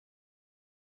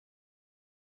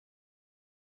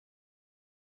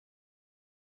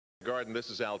Garden, this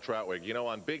is Al Trautwig. You know,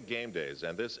 on big game days,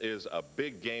 and this is a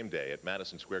big game day at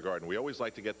Madison Square Garden, we always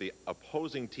like to get the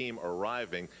opposing team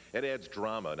arriving. It adds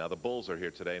drama. Now, the Bulls are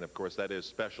here today, and of course, that is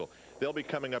special. They'll be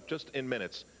coming up just in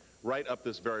minutes, right up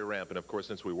this very ramp. And of course,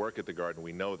 since we work at the Garden,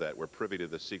 we know that. We're privy to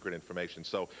the secret information.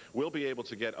 So we'll be able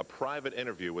to get a private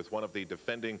interview with one of the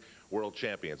defending world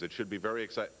champions. It should be very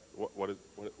exciting. What is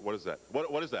that?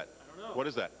 What is that? I don't know. What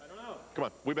is that? I don't know. Come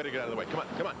on, we better get out of the way. Come on,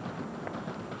 come on.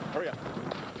 Hurry up.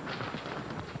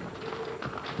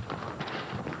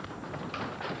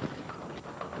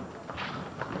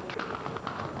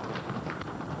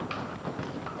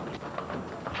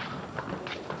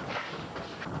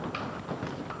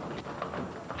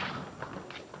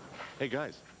 Hey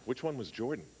guys, which one was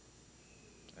Jordan?